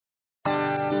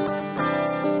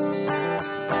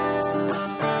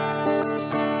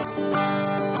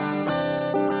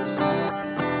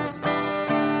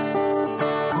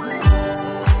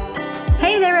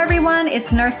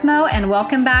it's Nurse Mo, and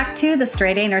welcome back to the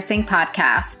Straight A Nursing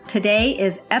Podcast. Today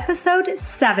is episode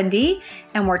 70,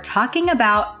 and we're talking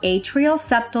about atrial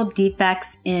septal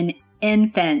defects in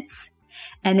infants.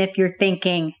 And if you're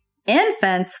thinking,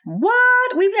 infants?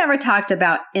 What? We've never talked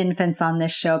about infants on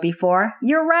this show before.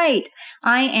 You're right.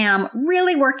 I am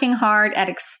really working hard at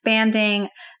expanding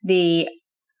the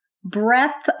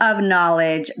breadth of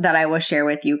knowledge that I will share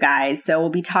with you guys. So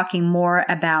we'll be talking more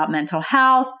about mental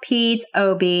health, peds,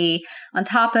 OB, on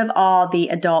top of all the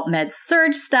adult med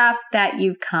surg stuff that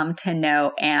you've come to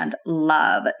know and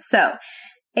love. So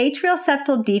atrial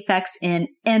septal defects in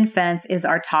infants is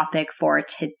our topic for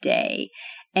today.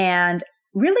 And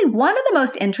really one of the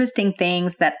most interesting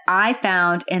things that I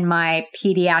found in my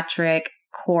pediatric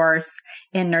course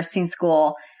in nursing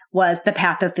school was the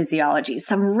pathophysiology,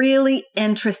 some really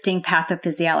interesting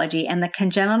pathophysiology, and the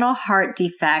congenital heart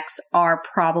defects are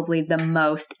probably the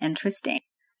most interesting.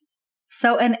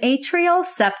 So an atrial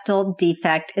septal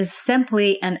defect is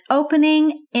simply an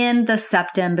opening in the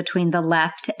septum between the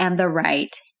left and the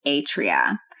right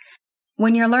atria.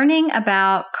 When you're learning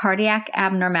about cardiac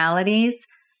abnormalities,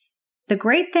 the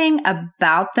great thing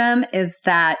about them is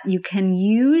that you can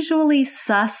usually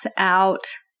suss out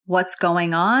what's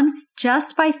going on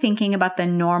just by thinking about the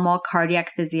normal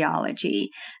cardiac physiology.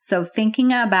 So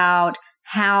thinking about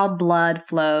how blood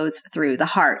flows through the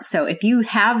heart. So if you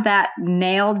have that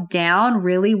nailed down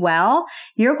really well,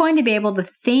 you're going to be able to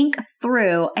think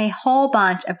through a whole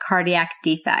bunch of cardiac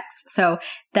defects so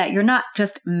that you're not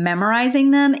just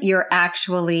memorizing them, you're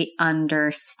actually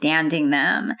understanding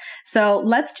them. So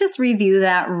let's just review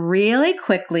that really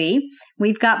quickly.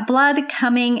 We've got blood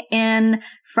coming in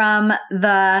from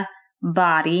the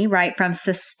body, right? From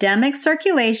systemic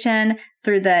circulation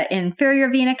through the inferior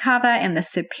vena cava and the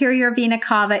superior vena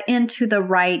cava into the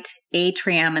right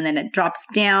atrium. And then it drops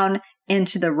down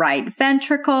into the right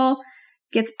ventricle,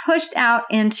 gets pushed out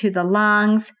into the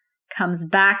lungs, comes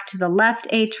back to the left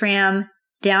atrium,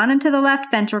 down into the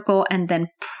left ventricle, and then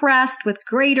pressed with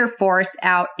greater force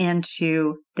out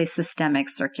into the systemic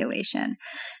circulation.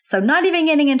 So not even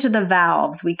getting into the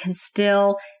valves, we can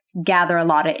still gather a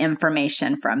lot of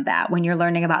information from that. When you're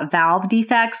learning about valve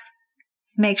defects,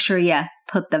 make sure you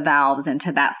put the valves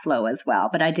into that flow as well.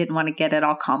 But I didn't want to get it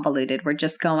all convoluted. We're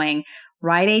just going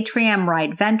right atrium,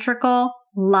 right ventricle,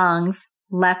 lungs,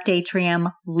 left atrium,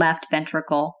 left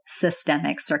ventricle,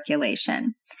 systemic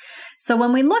circulation. So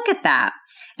when we look at that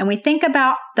and we think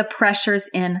about the pressures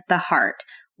in the heart,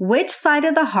 which side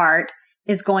of the heart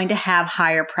is going to have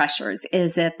higher pressures?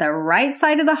 Is it the right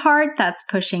side of the heart that's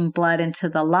pushing blood into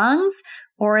the lungs?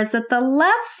 Or is it the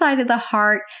left side of the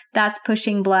heart that's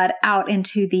pushing blood out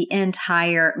into the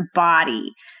entire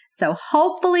body? So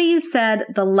hopefully you said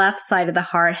the left side of the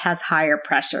heart has higher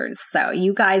pressures. So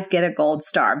you guys get a gold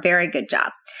star. Very good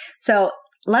job. So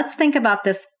let's think about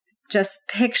this. Just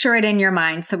picture it in your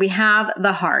mind. So we have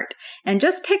the heart and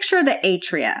just picture the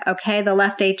atria, okay? The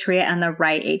left atria and the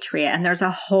right atria. And there's a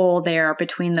hole there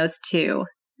between those two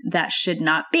that should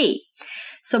not be.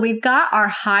 So we've got our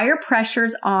higher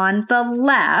pressures on the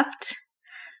left.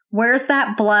 Where's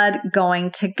that blood going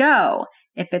to go?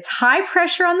 If it's high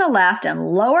pressure on the left and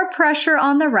lower pressure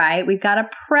on the right, we've got a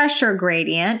pressure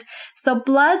gradient. So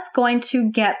blood's going to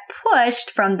get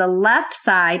pushed from the left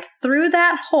side through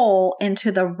that hole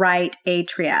into the right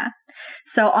atria.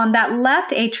 So on that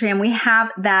left atrium, we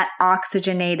have that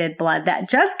oxygenated blood that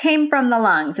just came from the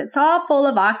lungs. It's all full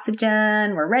of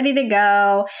oxygen. We're ready to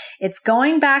go. It's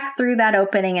going back through that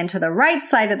opening into the right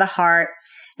side of the heart.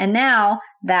 And now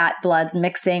that blood's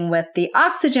mixing with the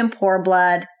oxygen poor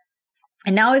blood.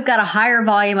 And now we've got a higher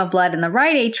volume of blood in the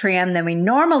right atrium than we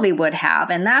normally would have,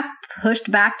 and that's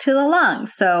pushed back to the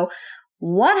lungs. So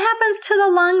what happens to the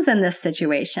lungs in this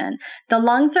situation? The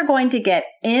lungs are going to get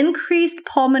increased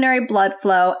pulmonary blood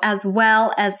flow as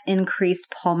well as increased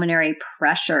pulmonary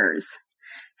pressures.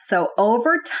 So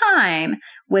over time,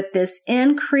 with this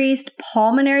increased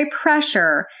pulmonary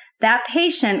pressure, that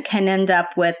patient can end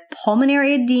up with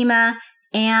pulmonary edema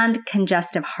and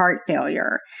congestive heart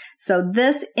failure. So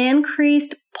this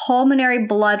increased pulmonary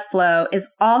blood flow is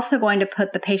also going to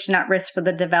put the patient at risk for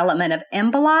the development of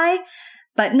emboli.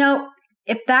 But note,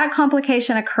 if that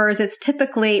complication occurs, it's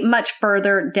typically much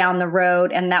further down the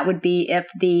road, and that would be if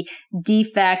the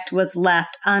defect was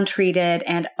left untreated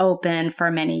and open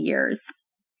for many years.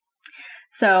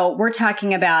 So we're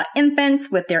talking about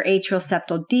infants with their atrial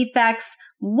septal defects.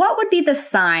 What would be the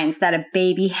signs that a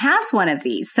baby has one of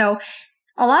these? So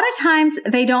A lot of times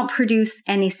they don't produce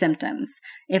any symptoms.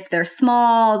 If they're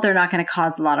small, they're not going to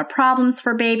cause a lot of problems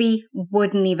for baby,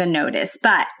 wouldn't even notice.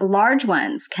 But large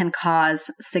ones can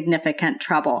cause significant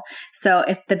trouble. So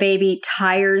if the baby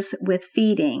tires with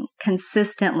feeding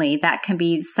consistently, that can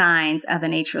be signs of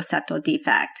an atrial septal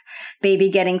defect. Baby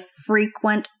getting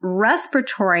frequent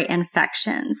respiratory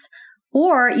infections.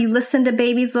 Or you listen to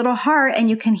baby's little heart and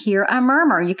you can hear a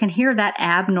murmur. You can hear that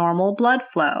abnormal blood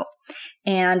flow.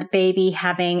 And baby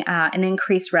having an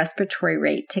increased respiratory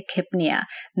rate, tachypnea.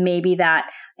 Maybe that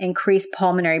increased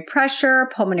pulmonary pressure,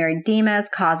 pulmonary edema is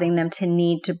causing them to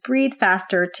need to breathe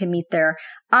faster to meet their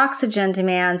oxygen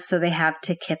demands, so they have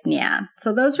tachypnea.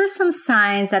 So those are some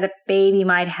signs that a baby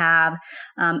might have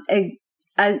an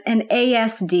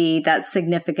ASD that's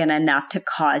significant enough to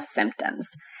cause symptoms.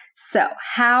 So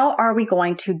how are we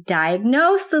going to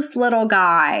diagnose this little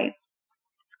guy?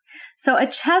 So a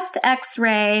chest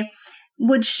x-ray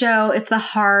would show if the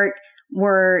heart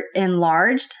were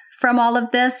enlarged from all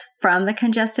of this, from the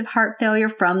congestive heart failure,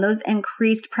 from those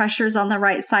increased pressures on the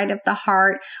right side of the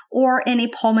heart, or any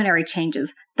pulmonary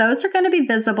changes. Those are going to be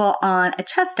visible on a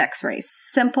chest x-ray,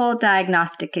 simple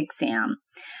diagnostic exam.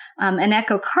 An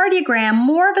echocardiogram,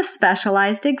 more of a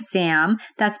specialized exam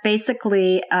that's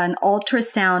basically an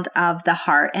ultrasound of the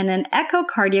heart. And an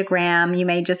echocardiogram, you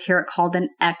may just hear it called an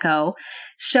echo,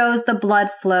 shows the blood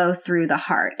flow through the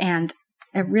heart. And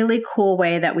a really cool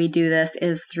way that we do this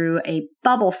is through a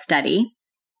bubble study,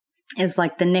 is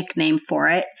like the nickname for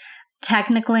it.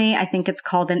 Technically, I think it's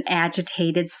called an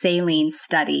agitated saline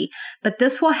study, but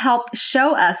this will help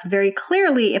show us very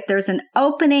clearly if there's an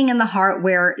opening in the heart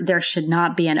where there should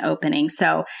not be an opening.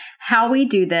 So how we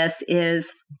do this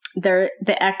is the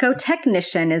echo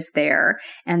technician is there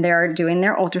and they're doing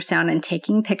their ultrasound and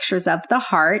taking pictures of the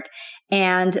heart,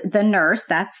 and the nurse,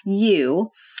 that's you,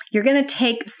 you're going to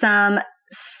take some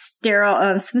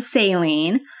some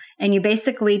saline, and you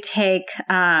basically take,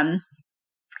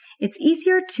 it's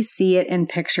easier to see it in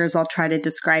pictures. I'll try to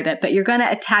describe it, but you're going to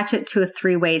attach it to a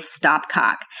 3-way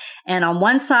stopcock. And on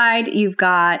one side, you've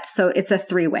got, so it's a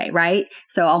 3-way, right?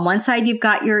 So on one side, you've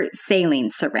got your saline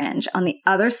syringe. On the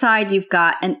other side, you've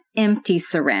got an empty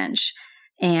syringe.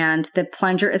 And the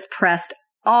plunger is pressed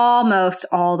almost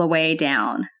all the way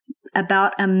down,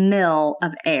 about 1 ml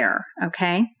of air,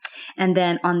 okay? And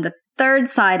then on the third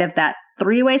side of that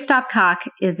 3-way stopcock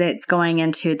it's going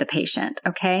into the patient,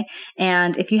 okay?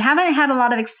 And if you haven't had a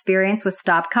lot of experience with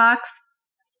stopcocks,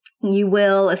 you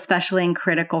will, especially in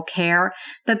critical care.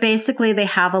 But basically, they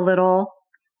have a little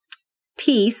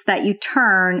piece that you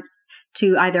turn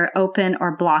to either open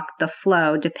or block the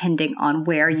flow, depending on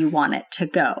where you want it to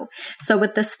go. So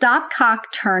with the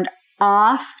stopcock turned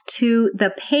off to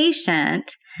the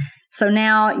patient, so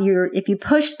now if you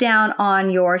push down on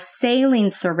your saline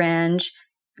syringe,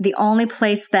 the only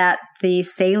place that the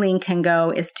saline can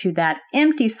go is to that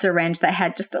empty syringe that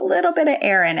had just a little bit of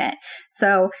air in it.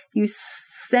 So you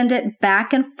send it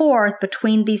back and forth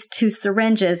between these two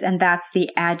syringes, and that's the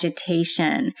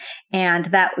agitation. And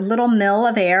that little mil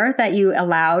of air that you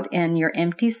allowed in your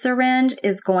empty syringe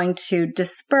is going to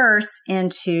disperse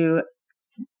into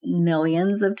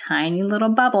millions of tiny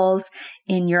little bubbles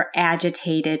in your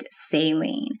agitated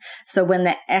saline. So when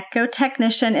the echo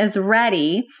technician is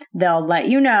ready, they'll let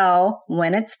you know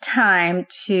when it's time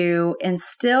to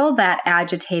instill that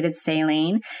agitated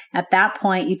saline. At that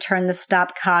point, you turn the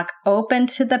stopcock open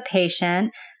to the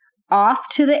patient, off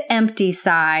to the empty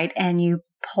side, and you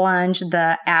plunge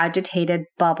the agitated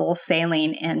bubble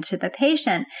saline into the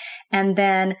patient. And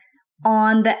then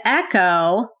on the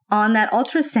echo, on that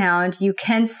ultrasound, you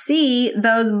can see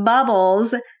those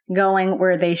bubbles going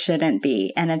where they shouldn't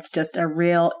be. And it's just a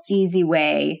real easy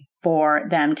way for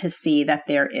them to see that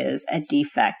there is a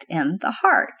defect in the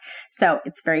heart. So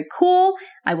it's very cool.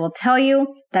 I will tell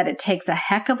you that it takes a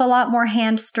heck of a lot more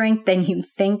hand strength than you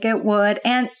think it would.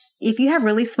 And if you have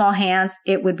really small hands,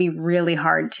 it would be really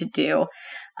hard to do.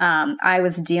 I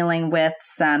was dealing with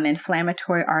some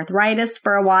inflammatory arthritis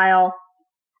for a while,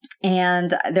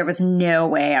 and there was no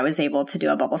way I was able to do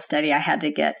a bubble study. I had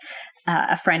to get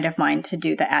a friend of mine to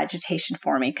do the agitation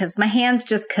for me because my hands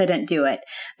just couldn't do it.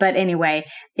 But anyway,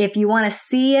 if you want to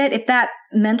see it, if that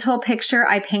mental picture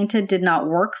I painted did not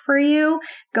work for you,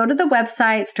 go to the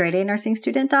website,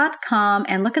 straightanursingstudent.com,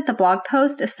 and look at the blog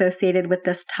post associated with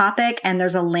this topic. And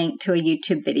there's a link to a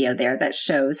YouTube video there that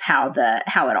shows how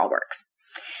it all works.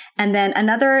 And then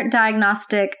another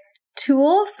diagnostic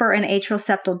tool for an atrial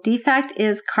septal defect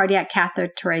is cardiac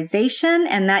catheterization,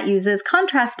 and that uses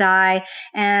contrast dye,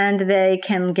 and they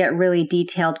can get really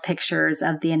detailed pictures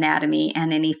of the anatomy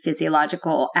and any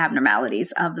physiological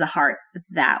abnormalities of the heart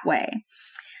that way.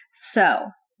 So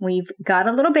we've got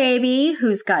a little baby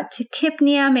who's got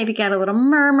tachypnea, maybe got a little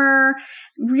murmur,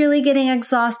 really getting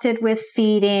exhausted with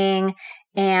feeding,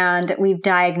 and we've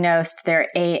diagnosed their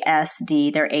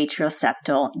ASD, their atrial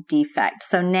septal defect.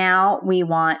 So now we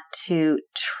want to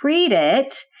treat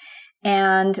it,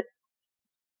 and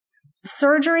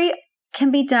surgery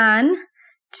can be done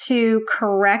to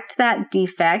correct that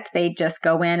defect. They just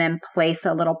go in and place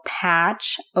a little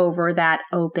patch over that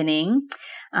opening.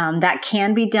 That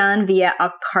can be done via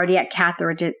a cardiac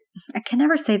catheter. I can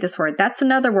never say this word. That's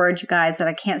another word, you guys, that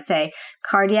I can't say.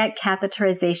 Cardiac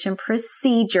catheterization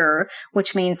procedure,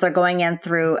 which means they're going in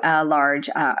through a large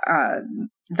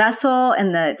vessel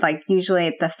in usually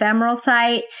at the femoral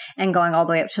site and going all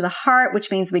the way up to the heart,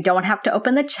 which means we don't have to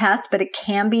open the chest, but it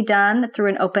can be done through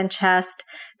an open chest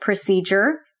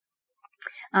procedure.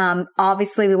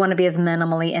 Obviously, we want to be as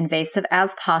minimally invasive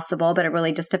as possible, but it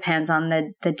really just depends on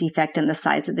the defect and the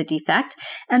size of the defect.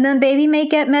 And then baby may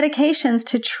get medications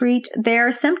to treat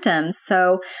their symptoms.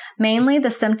 So mainly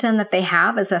the symptom that they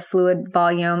have is a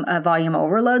volume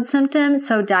overload symptom.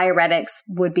 So diuretics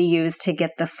would be used to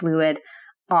get the fluid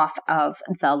off of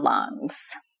the lungs.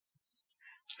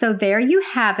 So there you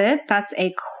have it. That's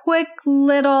a quick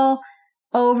little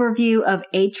overview of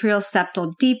atrial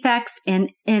septal defects in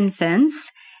infants.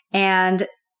 And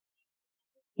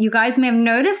you guys may have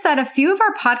noticed that a few of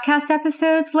our podcast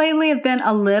episodes lately have been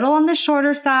a little on the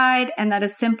shorter side, and that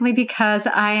is simply because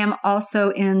I am also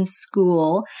in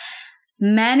school.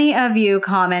 Many of you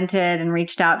commented and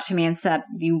reached out to me and said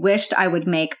you wished I would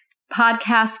make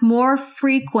podcasts more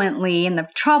frequently, and the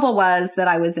trouble was that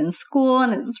I was in school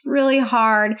and it was really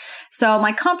hard. So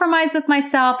my compromise with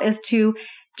myself is to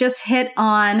just hit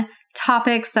on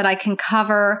topics that I can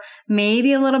cover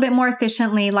maybe a little bit more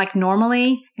efficiently. Like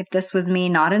normally, if this was me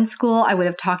not in school, I would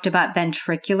have talked about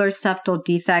ventricular septal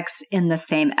defects in the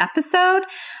same episode.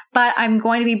 But I'm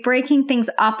going to be breaking things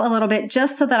up a little bit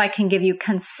just so that I can give you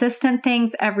consistent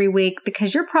things every week,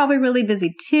 because you're probably really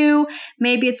busy too.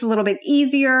 Maybe it's a little bit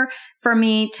easier for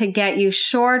me to get you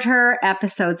shorter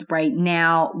episodes right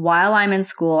now while I'm in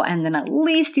school, and then at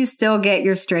least you still get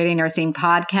your Straight A Nursing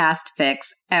podcast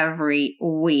fix every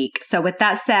week. So with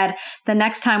that said, the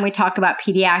next time we talk about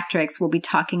pediatrics, we'll be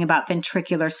talking about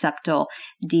ventricular septal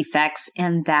defects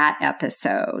in that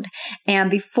episode.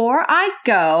 And before I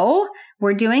go,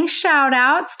 we're doing shout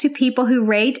outs to people who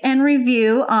rate and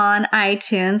review on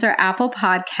iTunes or Apple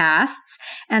Podcasts.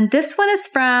 And this one is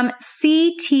from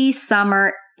CT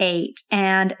Summer 8.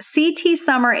 And CT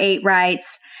Summer 8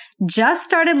 writes, just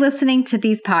started listening to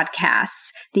these podcasts.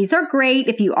 These are great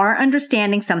if you are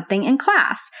understanding something in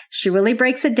class. She really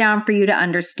breaks it down for you to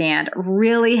understand.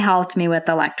 Really helped me with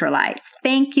electrolytes.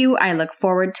 Thank you. I look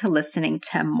forward to listening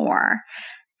to more.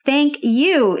 Thank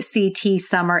you, CT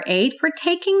Summer 8, for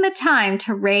taking the time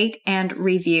to rate and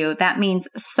review. That means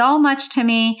so much to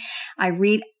me. I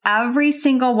read every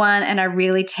single one, and I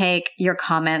really take your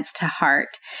comments to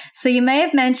heart. So you may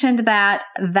have mentioned that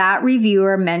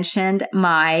reviewer mentioned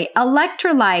my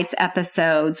electrolytes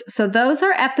episodes. So those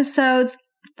are episodes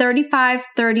 35,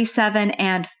 37,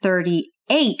 and 38.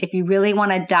 If you really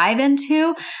want to dive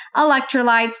into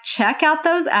electrolytes, check out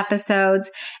those episodes.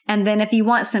 And then if you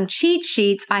want some cheat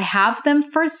sheets, I have them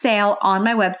for sale on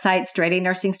my website,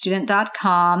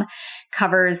 straightanursingstudent.com.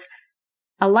 Covers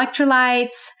electrolytes,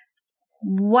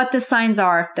 what the signs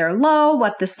are if they're low,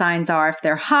 what the signs are if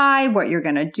they're high, what you're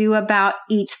going to do about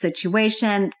each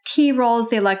situation, key roles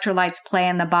the electrolytes play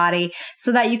in the body,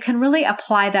 so that you can really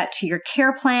apply that to your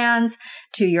care plans,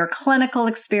 to your clinical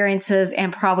experiences,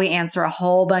 and probably answer a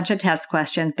whole bunch of test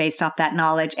questions based off that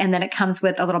knowledge. And then it comes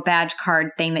with a little badge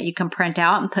card thing that you can print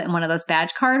out and put in one of those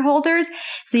badge card holders.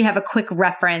 So you have a quick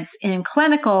reference in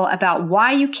clinical about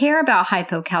why you care about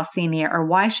hypocalcemia, or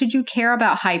why should you care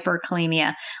about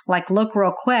hyperkalemia. Like, look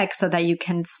real quick so that you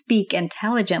can speak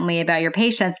intelligently about your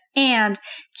patients and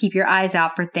keep your eyes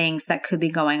out for things that could be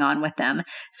going on with them.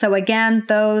 So again,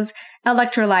 those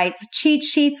electrolytes cheat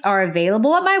sheets are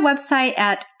available at my website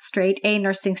at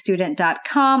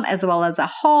straightanursingstudent.com, as well as a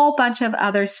whole bunch of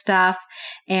other stuff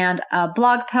and a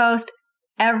blog post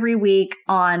every week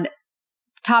on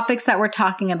topics that we're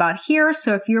talking about here.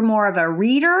 So if you're more of a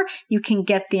reader, you can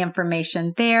get the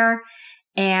information there.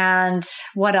 And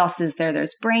what else is there?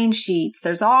 There's brain sheets.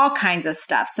 There's all kinds of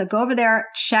stuff. So go over there,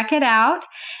 check it out.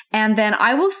 And then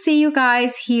I will see you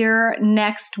guys here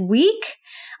next week.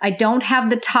 I don't have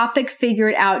the topic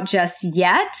figured out just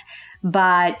yet,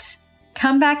 but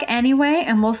come back anyway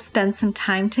and we'll spend some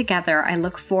time together. I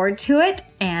look forward to it,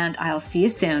 and I'll see you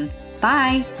soon.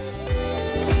 Bye.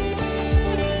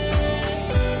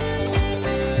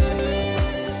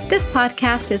 This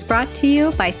podcast is brought to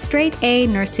you by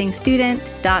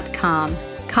straightanursingstudent.com.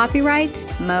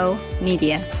 Copyright Mo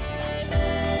Media.